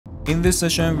In this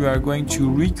session, we are going to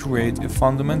recreate a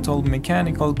fundamental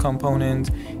mechanical component,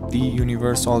 the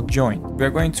universal joint. We are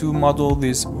going to model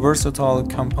this versatile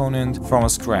component from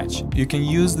scratch. You can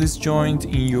use this joint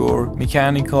in your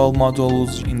mechanical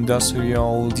models,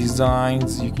 industrial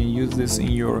designs. You can use this in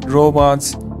your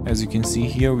robots. As you can see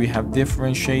here, we have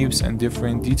different shapes and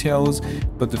different details,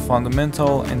 but the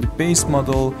fundamental and the base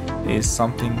model is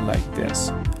something like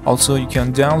this. Also, you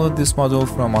can download this model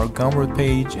from our Gumroad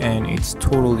page and it's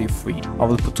totally free. I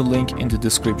will put a link in the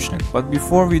description. But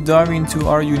before we dive into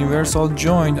our universal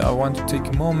joint, I want to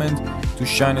take a moment to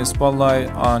shine a spotlight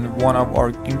on one of our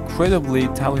incredibly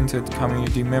talented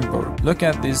community members. Look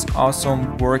at this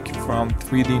awesome work from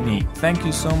 3D Nick. Thank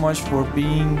you so much for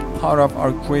being part of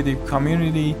our creative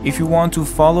community. If you want to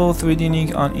follow 3D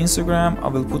Nick on Instagram, I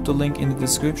will put the link in the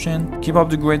description. Keep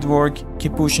up the great work,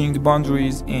 keep pushing the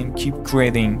boundaries, and keep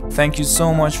creating. Thank you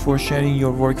so much for sharing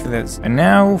your work with us. And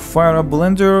now fire up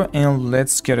Blender and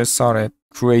let's get started.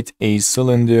 Create a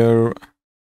cylinder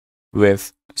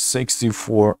with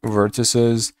 64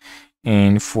 vertices,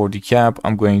 and for the cap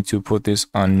I'm going to put this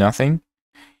on nothing,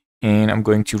 and I'm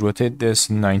going to rotate this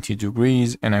 90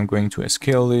 degrees, and I'm going to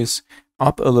scale this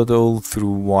up a little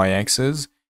through y-axis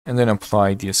and then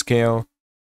apply the scale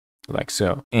like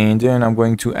so. And then I'm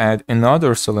going to add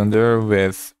another cylinder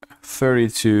with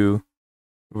 32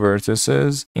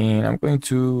 vertices, and I'm going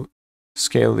to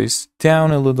scale this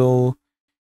down a little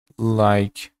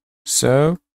like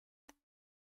so,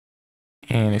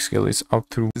 and scale this up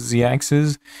through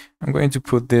z-axis. I'm going to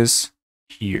put this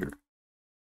here,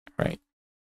 right?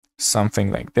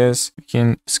 Something like this. We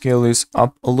can scale this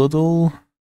up a little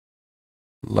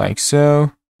like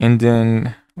so, and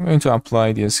then I'm going to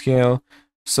apply the scale.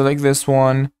 Select this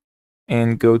one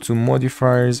and go to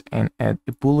modifiers and add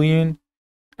a boolean,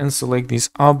 and select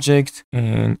this object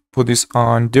and put this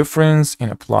on difference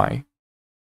and apply.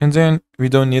 And then we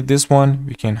don't need this one,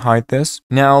 we can hide this.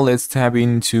 Now let's tab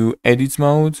into edit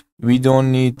mode. We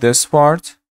don't need this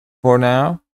part for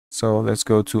now, so let's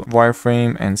go to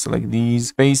wireframe and select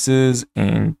these faces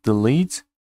and delete.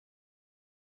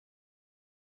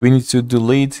 We need to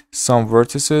delete some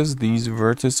vertices, these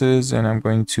vertices, and I'm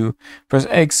going to press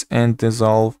X and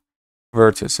dissolve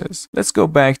vertices. Let's go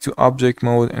back to object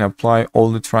mode and apply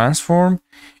all the transform,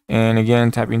 and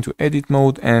again tap into edit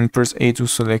mode and press A to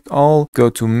select all. Go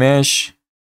to mesh,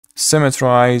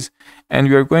 symmetrize, and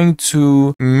we are going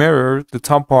to mirror the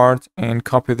top part and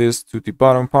copy this to the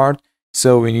bottom part.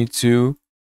 So we need to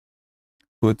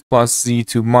put +Z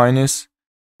to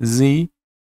 -Z.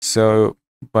 So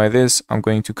by this I'm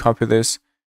going to copy this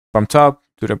from top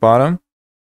to the bottom.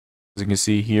 As you can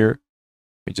see here,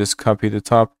 we just copy the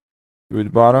top to the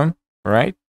bottom,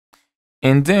 right?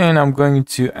 And then I'm going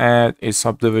to add a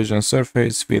subdivision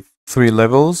surface with 3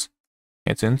 levels.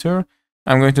 Hit enter.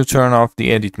 I'm going to turn off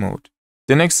the edit mode.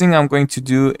 The next thing I'm going to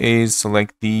do is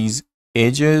select these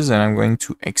edges, and I'm going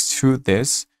to extrude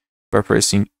this by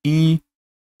pressing E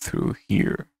through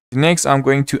here. Next, I'm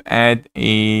going to add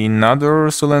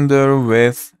another cylinder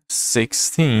with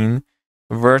 16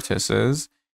 vertices,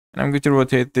 and I'm going to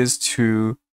rotate this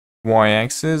to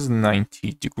y-axis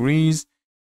 90 degrees,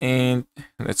 and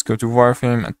let's go to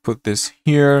wireframe and put this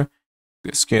here.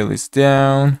 The scale is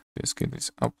down, the scale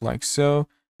is up like so.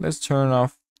 Let's turn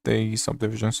off the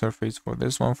subdivision surface for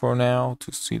this one for now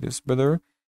to see this better,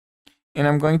 and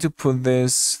I'm going to put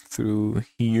this through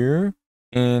here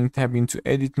and tap into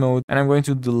edit mode, and I'm going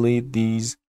to delete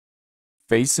these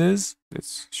faces.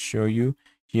 Let's show you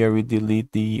here. We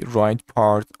delete the right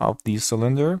part of the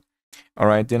cylinder. All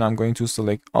right, then I'm going to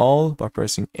select all by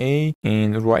pressing A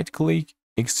and right click,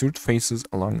 extrude faces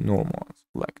along normal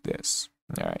like this.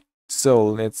 All right, so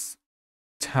let's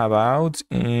tab out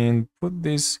and put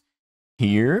this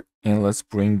here, and let's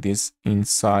bring this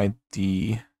inside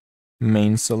the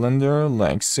main cylinder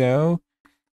like so,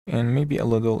 and maybe a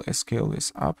little scale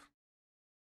this up.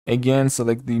 Again,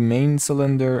 select the main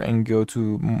cylinder and go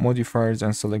to modifiers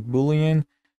and select boolean.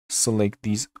 Select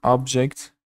these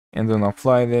object and then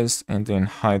apply this, and then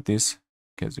hide this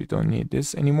because we don't need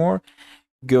this anymore.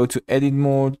 Go to edit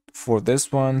mode for this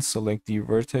one, select the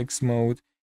vertex mode,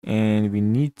 and we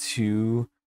need to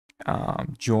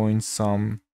join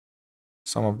some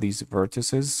of these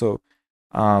vertices. So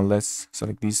let's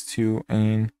select these two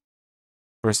and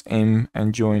press M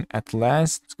and join at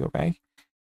last. Let's go back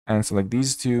and select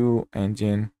these two, and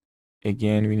then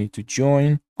again we need to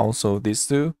join also these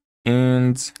two.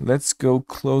 And let's go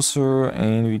closer,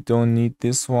 and we don't need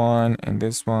this one and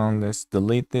this one. Let's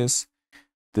delete this,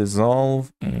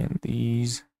 dissolve, and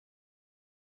these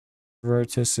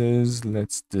vertices,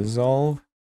 let's dissolve.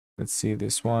 Let's see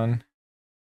this one.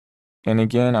 And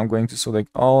again, I'm going to select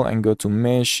all and go to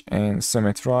mesh and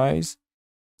symmetrize.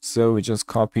 So we just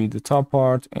copy the top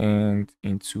part and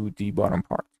into the bottom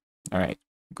part. All right,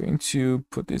 I'm going to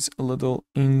put this a little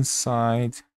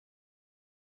inside,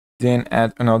 then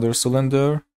add another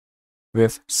cylinder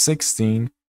with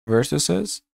 16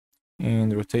 vertices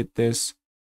and rotate this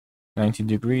 90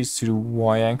 degrees to the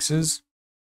y-axis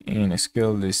and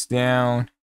scale this down.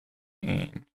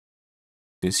 And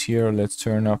this here, let's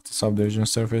turn off the subdivision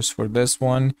surface for this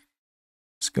one.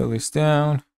 Scale this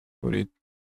down, put it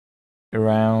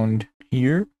around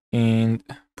here, and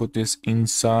put this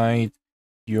inside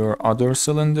your other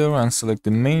cylinder and select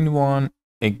the main one.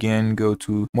 Again, go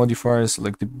to modifier,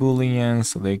 select the boolean,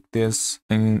 select this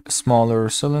in smaller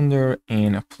cylinder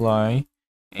and apply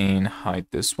and hide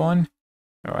this one.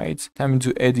 All right, time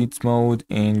into edit mode,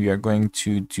 and we are going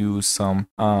to do some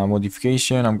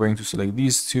modification. I'm going to select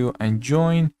these two and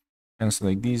join, and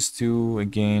select these two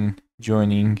again,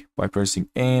 joining by pressing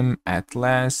M at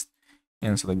last,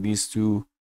 and select these two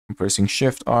and pressing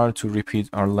Shift R to repeat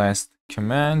our last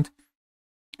command,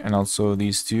 and also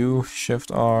these two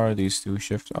Shift R, these two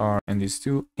Shift R, and these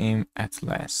two M at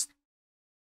last.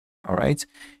 All right.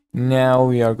 Now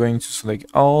we are going to select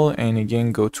all and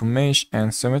again go to mesh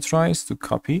and symmetrize to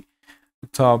copy the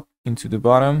top into the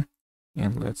bottom,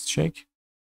 and let's check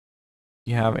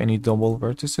you have any double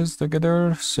vertices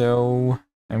together. So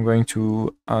I'm going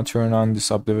to turn on the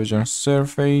subdivision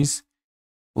surface.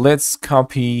 Let's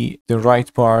copy the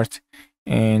right part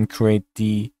and create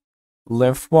the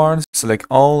left part. Select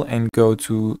all and go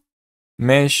to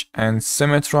mesh and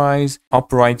symmetrize.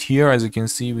 Up right here, as you can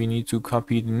see, we need to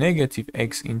copy the negative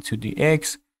x into the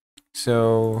x.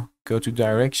 So go to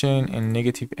direction and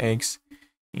negative x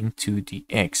into the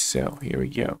x. So here we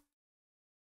go.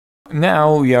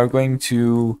 Now we are going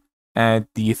to add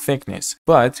the thickness.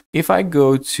 But if I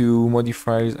go to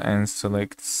modifiers and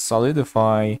select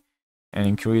solidify and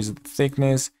increase the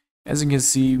thickness, as you can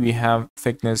see, we have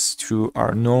thickness through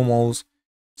our normals,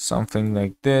 something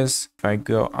like this. If I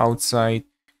go outside,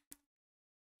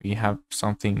 we have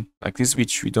something like this,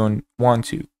 which we don't want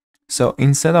to. So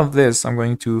instead of this, I'm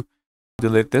going to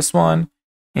delete this one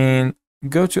and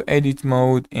go to edit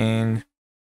mode and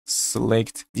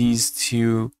select these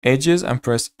two edges and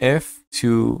press F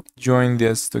to join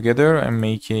this together and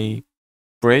make a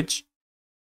bridge.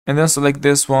 And then select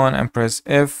this one and press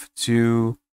F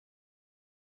to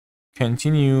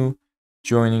continue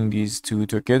joining these two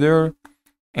together.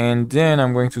 And then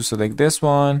I'm going to select this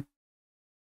one,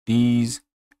 these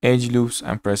edge loops,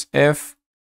 and press F,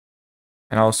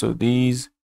 and also these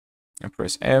and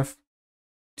press F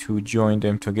to join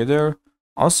them together.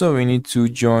 Also, we need to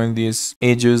join these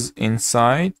edges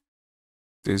inside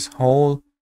this hole.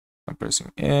 I'm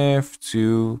pressing F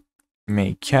to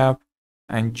make cap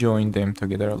and join them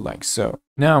together like so.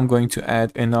 Now I'm going to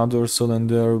add another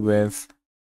cylinder with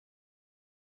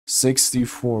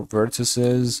 64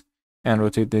 vertices and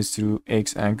rotate this through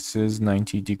x-axis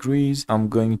 90 degrees. I'm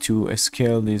going to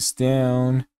scale this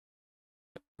down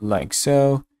like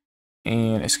so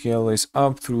and scale this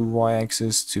up through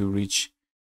y-axis to reach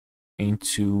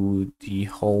into the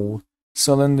whole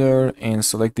cylinder, and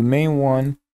select the main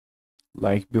one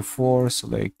like before.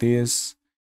 Select this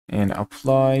and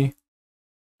apply,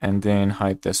 and then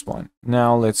hide this one.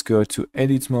 Now let's go to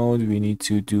edit mode. We need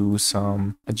to do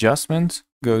some adjustment.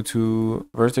 Go to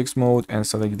vertex mode and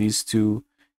select these two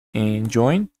and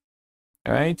join.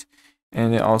 All right,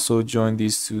 and then also join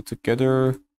these two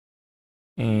together,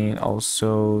 and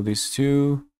also these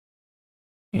two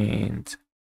and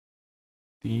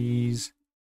these.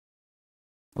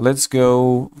 Let's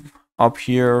go up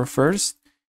here first.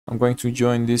 I'm going to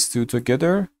join these two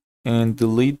together and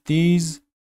delete these.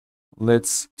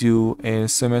 Let's do a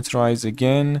symmetrize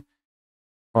again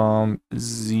from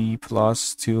Z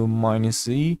plus to minus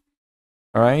Z.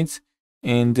 All right.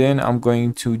 And then I'm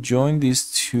going to join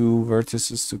these two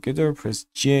vertices together. Press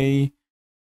J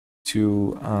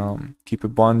to keep a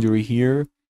boundary here.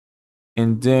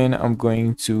 And then I'm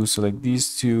going to select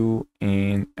these two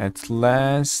and at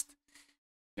last.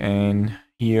 And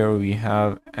here we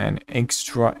have an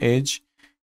extra edge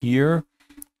here.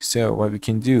 So what we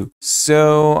can do,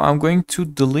 so I'm going to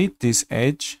delete this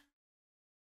edge.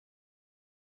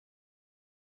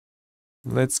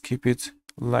 Let's keep it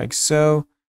like so.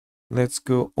 Let's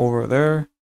go over there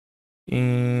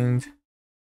and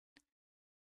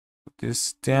put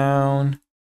this down,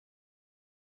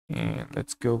 and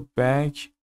let's go back.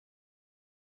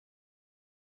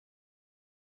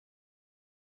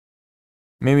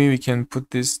 Maybe we can put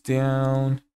this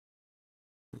down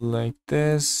like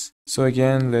this. So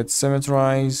again, let's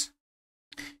symmetrize.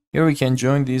 Here we can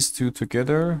join these two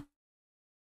together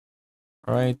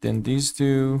All right, then these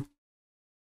two.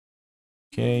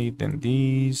 Okay, then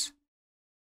these.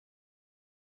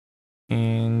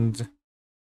 And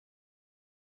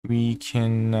we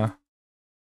can, I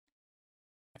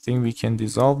think we can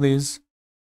dissolve these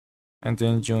and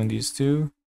then join these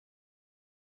two.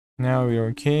 Now we're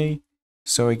okay.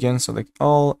 So again, select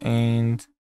all and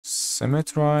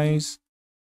symmetrize.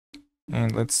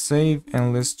 And let's save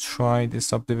and let's try the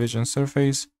subdivision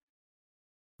surface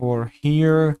for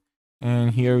here.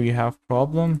 And here we have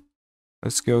problem.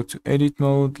 Let's go to edit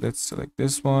mode. Let's select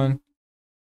this one.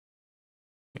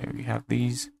 Okay, we have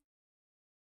these.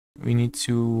 We need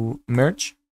to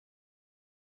merge.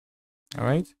 All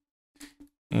right.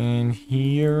 And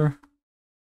here,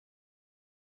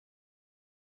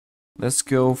 let's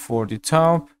go for the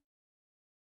top.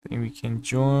 Then we can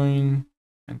join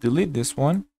and delete this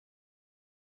one.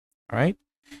 All right.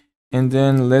 And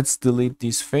then let's delete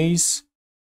this face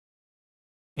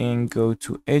and go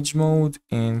to edge mode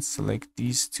and select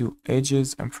these two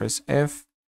edges and press F.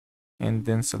 And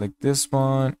then select this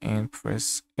one and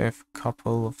press F a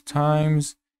couple of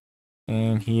times.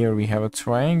 And here we have a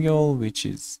triangle, which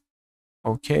is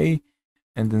okay.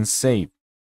 And then save.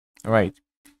 All right.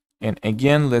 And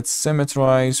again, let's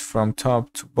symmetrize from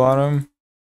top to bottom,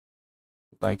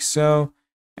 like so.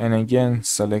 And again,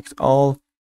 select all.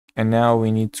 And now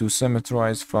we need to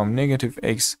symmetrize from negative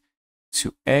X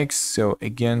to X. So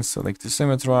again, select the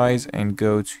symmetrize and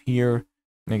go to here,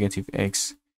 negative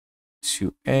X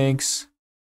to X,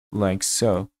 like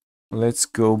so. Let's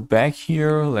go back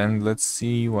here and let's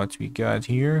see what we got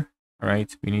here. All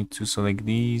right, we need to select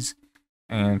these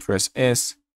and press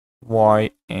S, Y,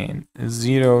 and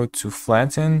 0 to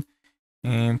flatten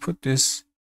and put this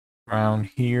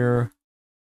around here.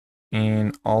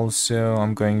 And also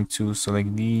I'm going to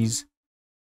select these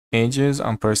edges.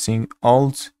 I'm pressing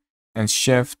Alt and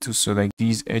Shift to select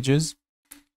these edges.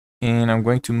 And I'm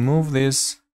going to move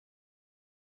this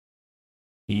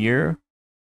here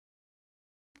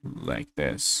like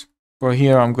this. For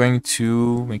here, I'm going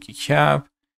to make a cap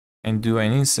and do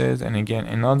an insert and again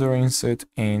another insert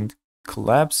and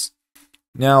collapse.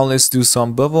 Now let's do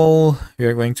some bevel. We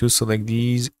are going to select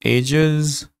these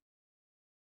edges.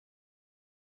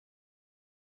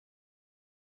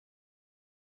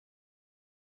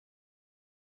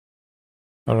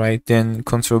 All right, then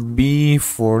Control B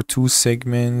for 2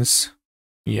 segments.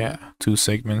 Yeah, 2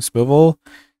 segments bevel.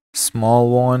 Small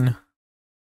one.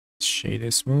 Shade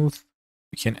it smooth.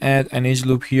 We can add an edge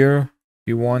loop here if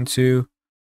you want to.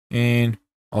 And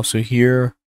also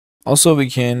here. Also, we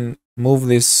can move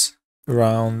this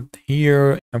around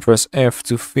here and press F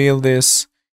to fill this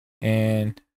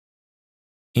and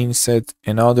insert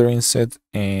another insert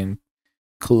and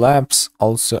collapse.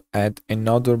 Also add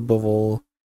another bevel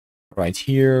right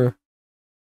here.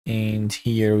 And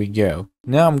here we go.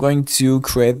 Now I'm going to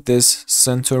create this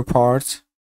center part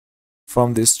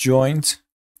from this joint.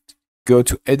 Go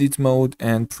to edit mode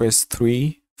and press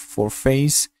 3 for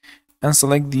face and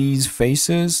select these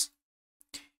faces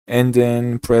and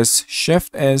then press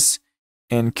Shift S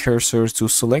and cursor to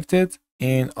select it.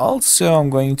 And also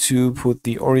I'm going to put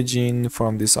the origin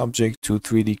from this object to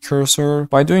 3D cursor.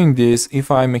 By doing this, if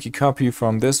I make a copy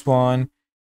from this one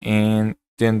and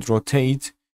then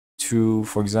rotate to,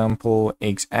 for example,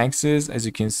 X-axis, as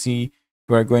you can see,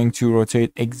 we're going to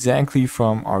rotate exactly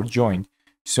from our joint.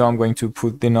 So I'm going to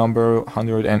put the number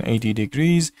 180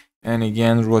 degrees and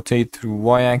again rotate through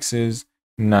Y-axis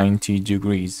 90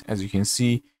 degrees. As you can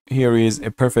see, here is a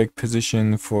perfect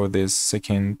position for this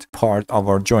second part of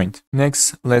our joint.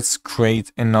 Next, let's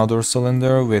create another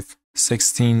cylinder with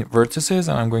 16 vertices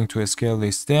and I'm going to scale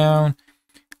this down.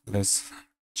 Let's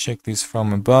check this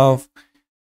from above.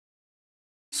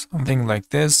 Something like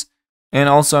this. And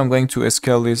also I'm going to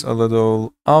scale this a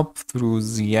little up through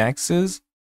Z-axis.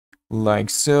 Like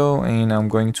so, and I'm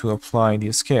going to apply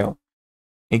the scale.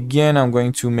 Again, I'm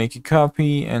going to make a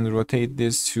copy and rotate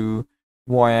this to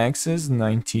Y-axis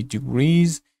 90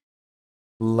 degrees,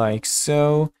 like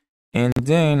so. And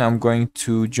then I'm going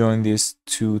to join these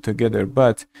two together.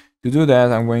 But to do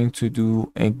that, I'm going to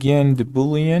do again the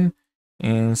Boolean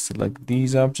and select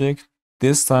these objects.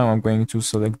 This time I'm going to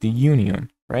select the union,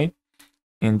 right?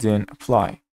 And then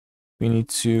apply. We need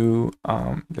to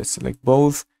let's select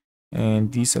both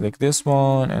and deselect this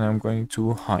one, and I'm going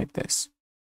to hide this.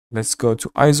 Let's go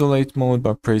to isolate mode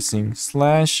by pressing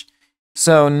slash.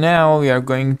 So now we are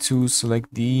going to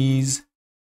select these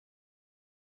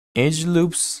edge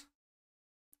loops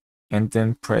and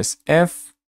then press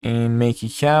F and make a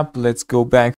cap. Let's go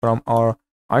back from our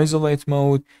isolate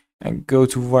mode and go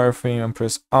to wireframe and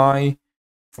press I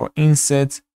for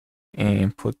inset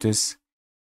and put this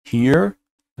here.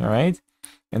 All right.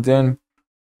 and then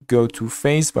go to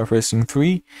face by pressing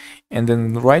 3, and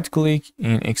then right click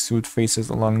and extrude faces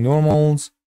along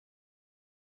normals,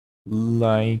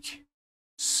 like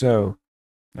so.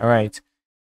 All right,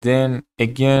 then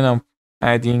again I'm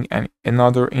adding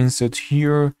another inset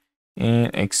here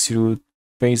and extrude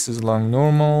faces along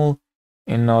normal,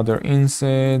 another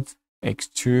inset,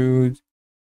 extrude,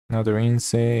 another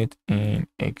inset and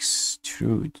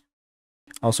extrude,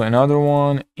 also another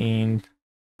one and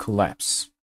collapse.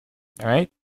 All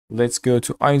right, let's go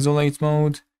to isolate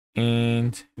mode,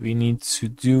 and we need to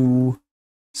do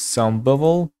some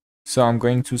bevel. So I'm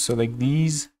going to select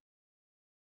these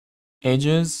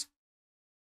edges,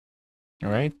 all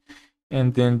right,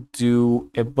 and then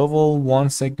do a bevel, one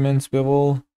segment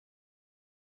bevel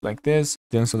like this,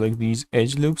 then select these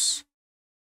edge loops,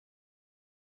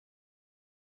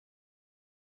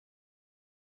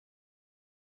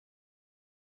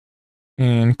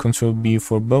 and Control B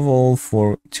for bevel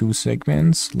for 2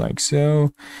 segments like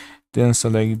so, then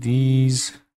select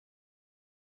these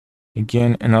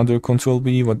again, another Control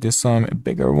B, but this time a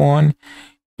bigger one,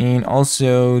 and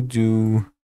also do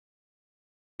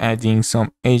adding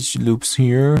some edge loops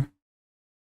here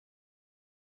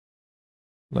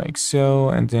like so,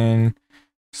 and then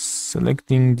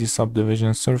selecting the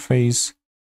subdivision surface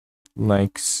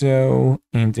like so,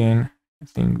 and then I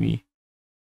think we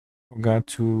forgot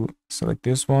to select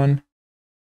this one.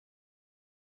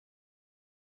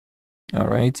 All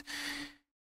right,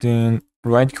 then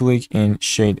right click and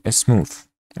shade as smooth.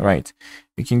 All right,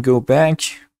 we can go back,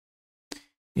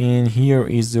 and here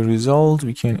is the result.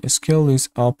 We can scale this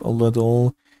up a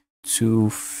little to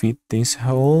fit this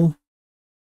hole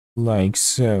like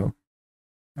so.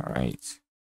 All right,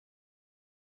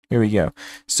 here we go.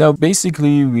 So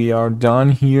basically we are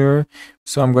done here.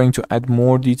 So I'm going to add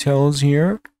more details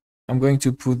here. I'm going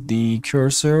to put the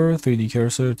cursor, 3D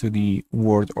cursor, to the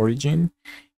word origin,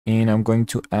 and I'm going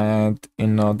to add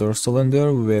another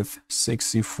cylinder with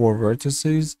 64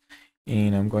 vertices,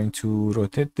 and I'm going to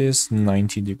rotate this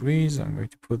 90 degrees. I'm going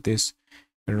to put this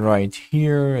right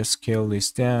here, scale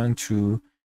this down to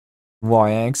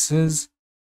y-axis,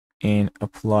 and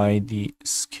apply the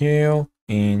scale,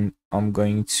 and I'm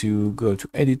going to go to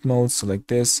edit mode, select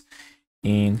this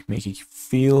and make it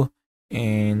fill,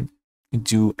 and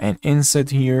do an inset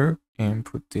here and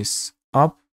put this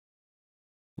up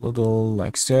a little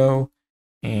like so,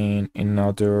 and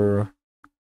another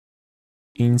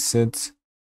inset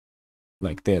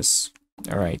like this.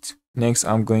 All right, next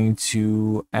I'm going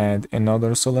to add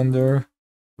another cylinder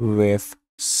with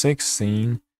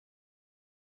 16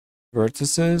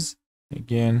 vertices.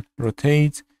 Again,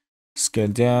 rotate, scale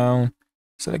down,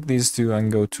 select these two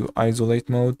and go to isolate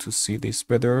mode to see this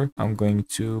better. I'm going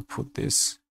to put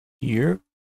this here.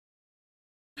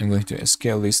 I'm going to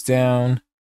scale this down,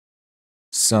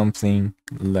 something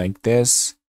like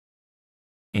this,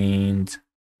 and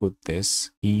put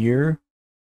this here.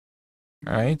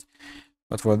 All right,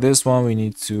 but for this one we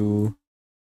need to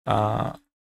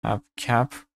have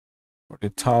cap for the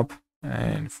top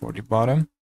and for the bottom.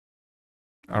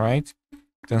 All right,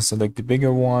 then select the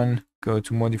bigger one, go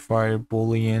to modifier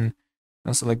boolean,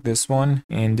 and select this one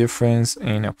and difference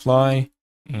and apply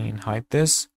and hide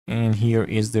this. And here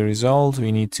is the result.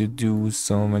 We need to do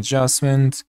some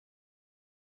adjustment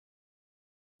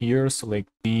here. Select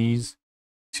these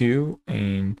two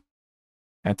and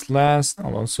at last,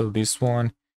 and also this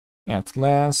one at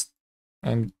last,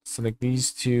 and select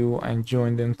these two and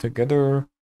join them together.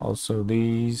 Also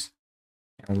these,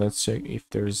 and let's check if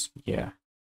there's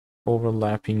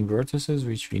overlapping vertices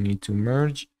which we need to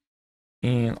merge.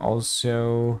 And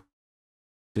also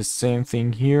the same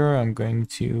thing here. I'm going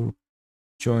to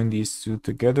join these two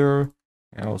together,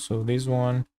 and also this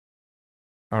one.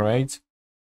 All right,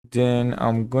 then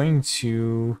I'm going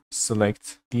to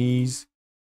select these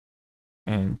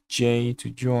and J to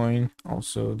join,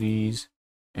 also these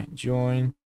and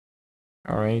join.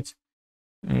 All right,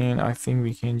 and I think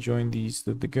we can join these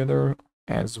two together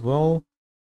as well,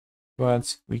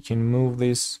 but we can move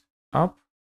this up.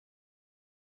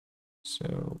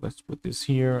 So let's put this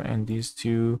here and these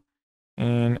two,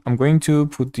 and I'm going to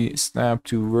put the snap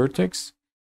to vertex,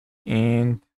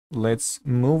 and let's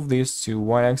move this to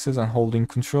y-axis and holding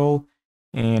control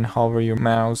and hover your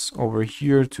mouse over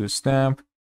here to snap.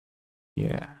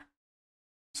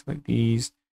 Select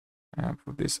these and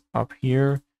put this up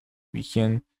here. We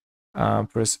can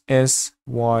press S,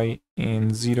 Y,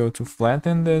 and 0 to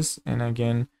flatten this, and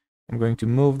again I'm going to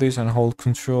move this and hold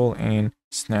control and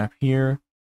snap here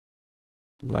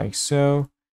like so,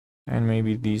 and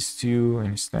maybe these two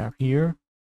and snap here.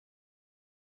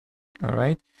 All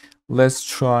right, let's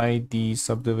try the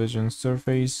subdivision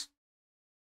surface.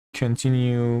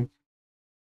 continue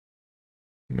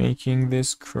making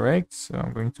this correct. So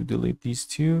I'm going to delete these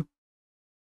two.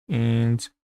 And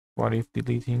what if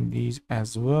deleting these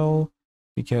as well?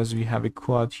 Because we have a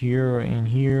quad here and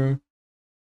here,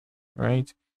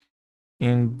 right?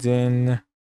 And then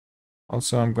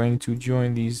also I'm going to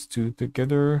join these two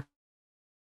together.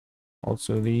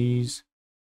 Also these,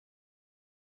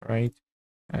 right?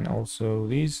 And also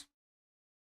these.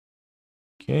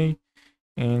 Okay.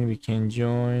 And we can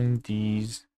join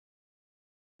these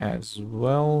as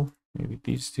well. Maybe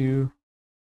these two.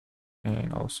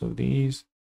 And also these,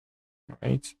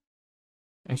 right?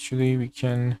 Actually, we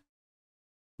can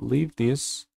leave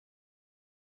this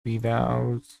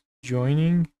without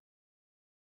joining.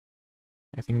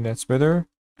 I think that's better.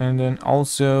 And then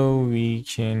also we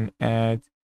can add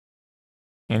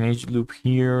an edge loop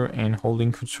here and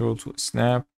holding control to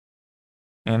snap,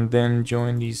 and then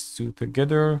join these two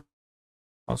together.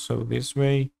 Also this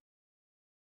way.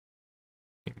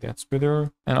 I think that's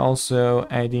better. And also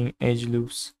adding edge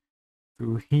loops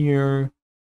through here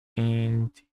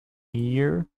and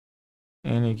here.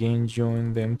 And again,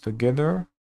 join them together.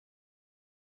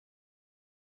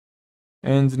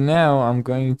 And now I'm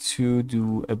going to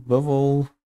do a bevel.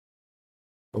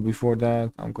 But before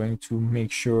that, I'm going to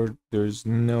make sure there's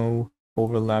no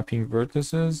overlapping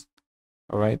vertices.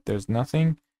 All right, there's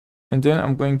nothing. And then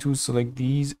I'm going to select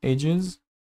these edges.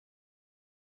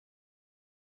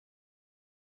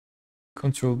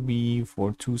 Control B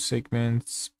for 2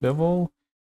 segments bevel.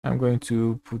 I'm going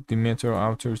to put the meter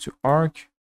outer to arc.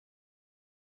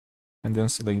 And then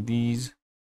select these.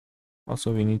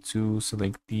 Also, we need to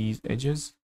select these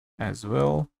edges as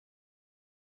well.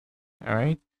 All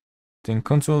right. Then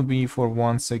Control B for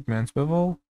 1 segment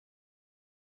bevel.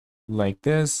 Like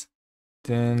this.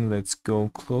 Then let's go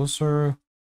closer.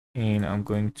 And I'm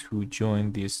going to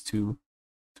join these two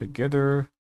together.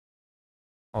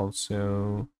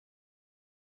 Also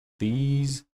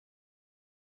these.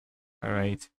 All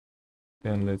right.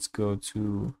 Then let's go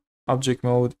to object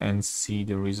mode and see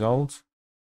the result.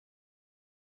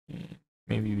 And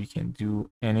maybe we can do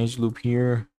an edge loop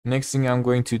here. Next thing I'm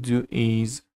going to do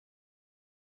is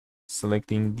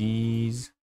selecting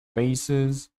these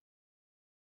faces.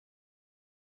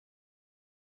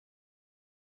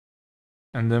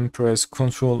 And then press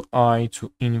Ctrl I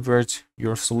to invert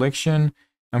your selection,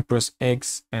 and press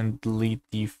X and delete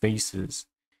the faces.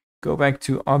 Go back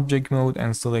to object mode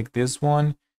and select this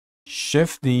one.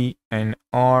 Shift D and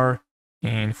R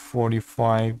and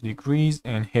 45 degrees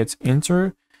and hit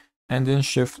enter. And then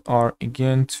Shift R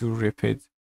again to repeat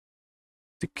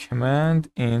the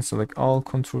command and select all.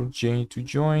 Ctrl J to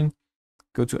join.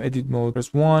 Go to edit mode,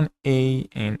 press 1, A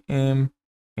and M,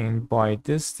 and by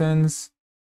distance.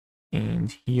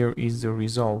 And here is the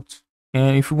result.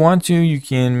 And if you want to, you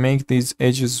can make these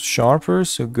edges sharper.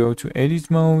 So go to edit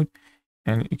mode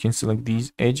and you can select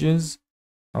these edges.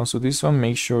 Also this one,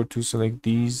 make sure to select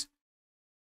these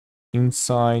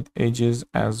inside edges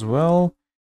as well.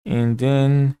 And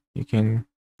then you can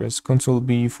press Ctrl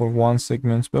B for 1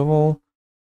 segment bevel,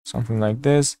 something like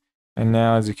this. And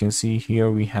now as you can see here,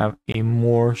 we have a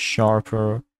more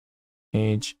sharper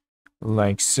edge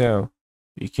like so.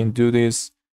 You can do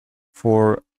this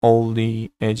for all the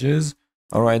edges.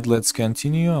 All right, let's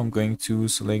continue. I'm going to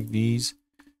select these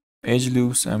edge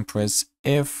loops and press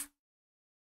F,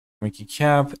 make a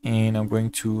cap, and I'm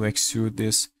going to extrude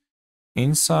this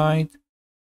inside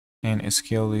and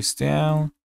scale this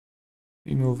down.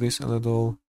 Remove this a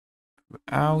little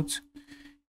out,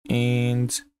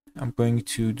 and I'm going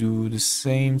to do the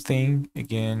same thing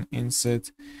again,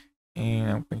 inset, and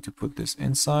I'm going to put this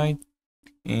inside,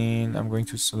 and I'm going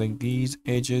to select these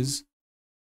edges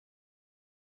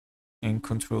and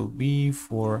Control B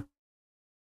for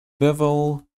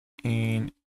bevel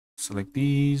and select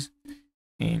these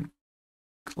and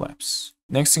collapse.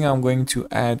 Next thing, I'm going to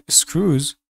add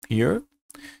screws here.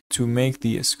 To make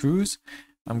the screws,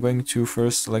 I'm going to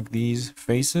first select these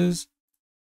faces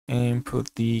and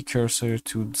put the cursor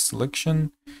to the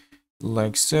selection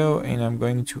like so, and I'm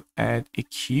going to add a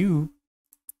Q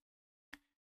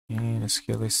and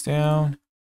scale this down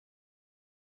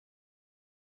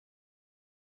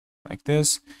like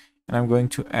this, and I'm going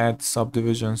to add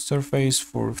subdivision surface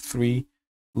for 3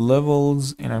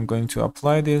 levels, and I'm going to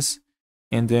apply this,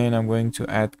 and then I'm going to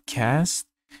add cast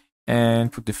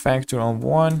and put the factor on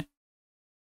 1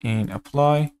 and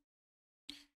apply.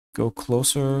 Go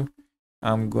closer.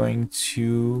 I'm going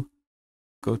to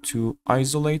go to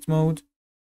isolate mode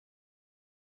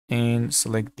and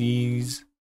select these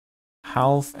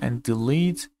half and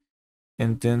delete,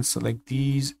 and then select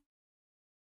these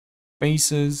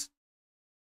faces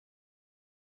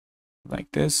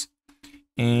like this.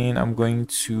 And I'm going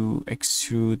to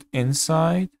extrude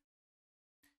inside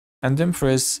and then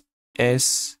press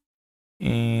S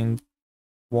and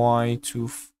Y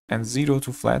and 0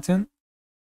 to flatten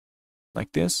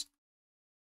like this.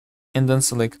 And then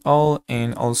select all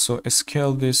and also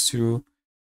scale this to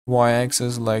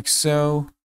y-axis like so,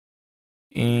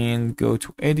 and go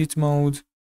to edit mode.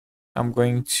 I'm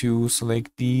going to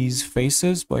select these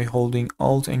faces by holding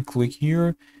alt and click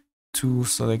here to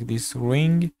select this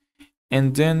ring,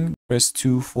 and then press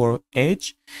 2 for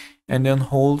edge, and then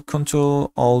hold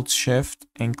Ctrl Alt Shift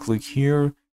and click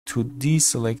here to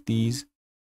deselect these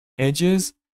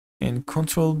edges, and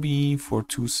Ctrl B for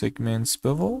 2 segments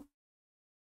bevel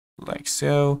like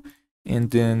so,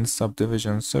 and then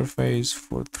subdivision surface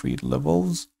for 3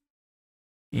 levels.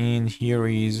 And here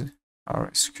is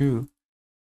our screw.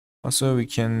 Also, we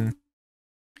can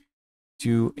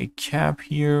do a cap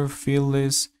here, fill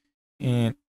this,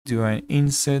 and do an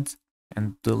inset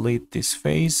and delete this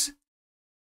face,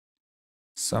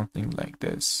 something like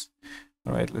this.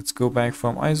 All right, let's go back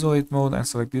from isolate mode and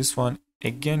select this one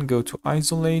again. Go to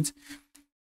isolate,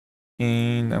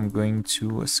 and I'm going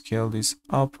to scale this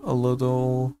up a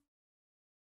little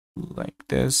like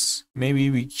this. Maybe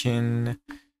we can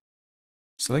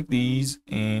select these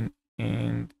and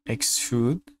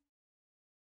extrude.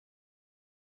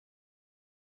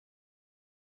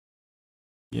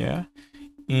 Yeah,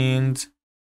 and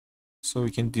so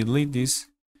we can delete this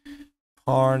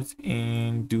part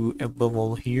and do a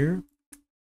bubble here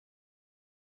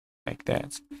like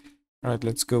that. All right,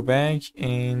 let's go back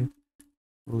and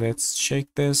let's check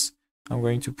this. I'm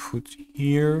going to put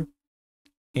here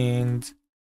and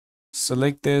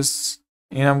select this,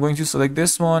 and I'm going to select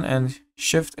this one and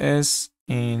Shift S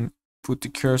and put the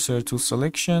cursor to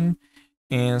selection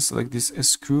and select this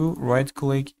screw, right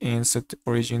click and set the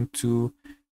origin to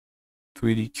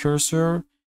 3D cursor,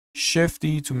 Shift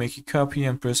D to make a copy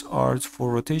and press R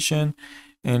for rotation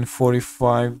and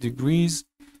 45 degrees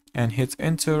and hit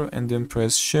enter, and then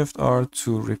press Shift R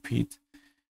to repeat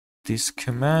this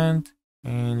command,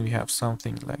 and we have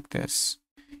something like this.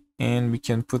 And we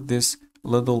can put this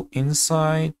little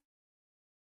inside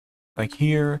like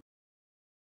here.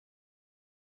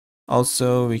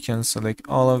 Also, we can select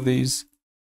all of these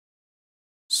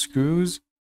screws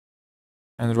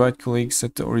and right click,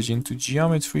 set the origin to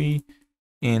geometry,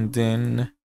 and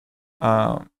then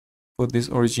put this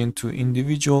origin to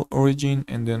individual origin,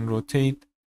 and then rotate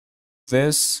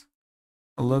this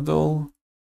a little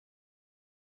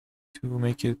to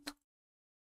make it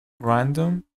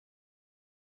random.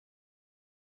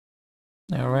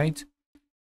 All right,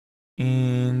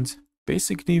 and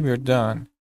basically we're done.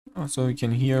 Also, we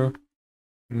can here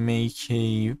make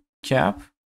a cap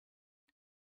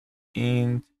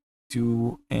and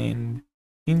do an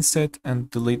inset and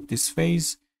delete this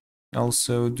face.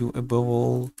 Also do a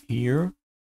bevel here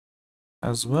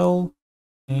as well,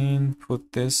 and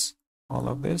put this, all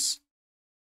of this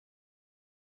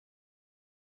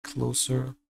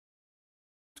closer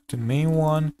to the main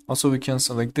one. Also, we can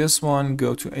select this one,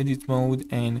 go to edit mode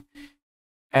and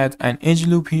add an edge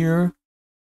loop here,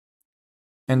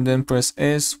 and then press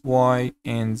S, Y,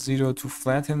 and 0 to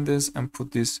flatten this and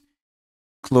put this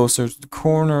closer to the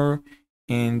corner,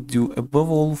 and do a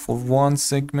bevel for 1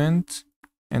 segment,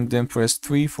 and then press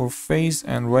 3 for face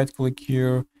and right click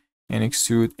here and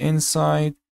extrude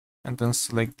inside, and then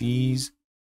select these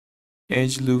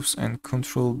edge loops and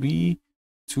Control B,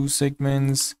 2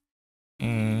 segments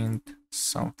and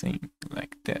something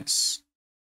like this.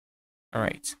 All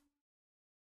right.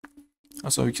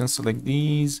 Also, we can select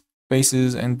these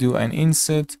faces and do an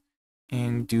inset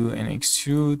and do an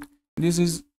extrude. This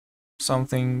is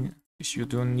something you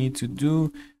don't need to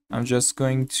do. I'm just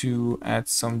going to add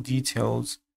some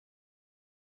details.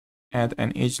 Add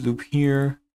an edge loop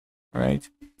here. All right.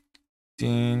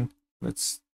 Then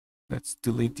let's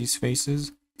delete these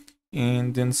faces,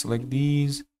 and then select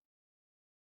these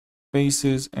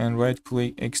faces and right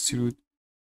click, extrude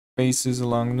faces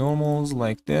along normals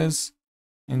like this,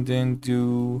 and then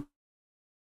do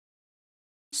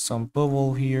some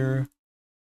bevel here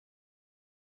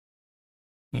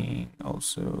and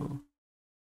also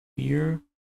here,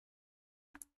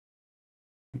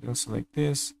 and then select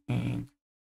this and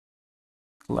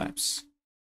collapse,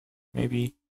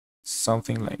 maybe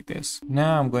something like this.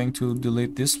 Now I'm going to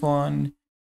delete this one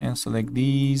and select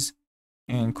these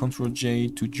and Ctrl J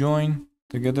to join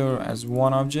together as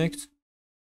one object,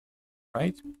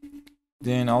 right?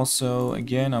 Then also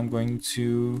again I'm going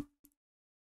to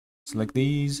select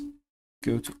these,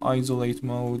 go to isolate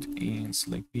mode and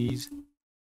select these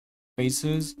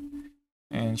faces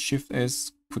and Shift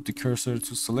S put the cursor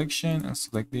to selection and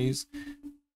select these,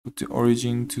 put the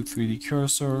origin to 3D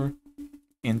cursor,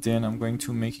 and then I'm going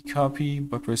to make a copy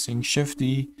by pressing Shift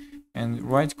D and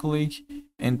right click,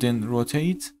 and then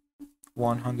rotate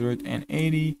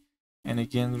 180, and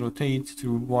again rotate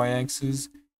through y-axis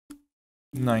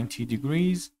 90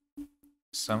 degrees,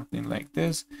 something like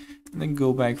this, and then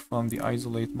go back from the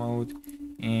isolate mode,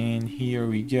 and here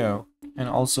we go. And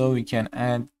also we can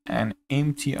add an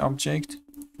empty object,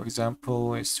 for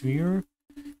example a sphere,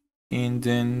 and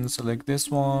then select this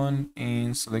one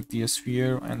and select the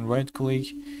sphere and right click,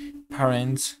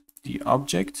 parent the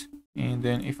object, and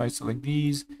then if I select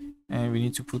these, and we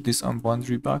need to put this on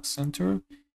boundary box center,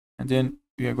 and then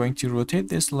we are going to rotate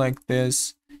this like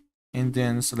this, and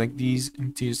then select these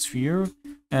empty sphere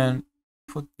and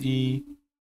put the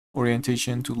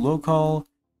orientation to local,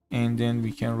 and then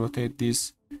we can rotate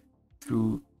this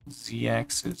through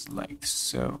z-axis like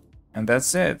so. And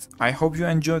that's it. I hope you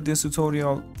enjoyed this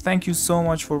tutorial. Thank you so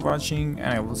much for watching,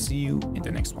 and I will see you in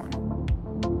the next one.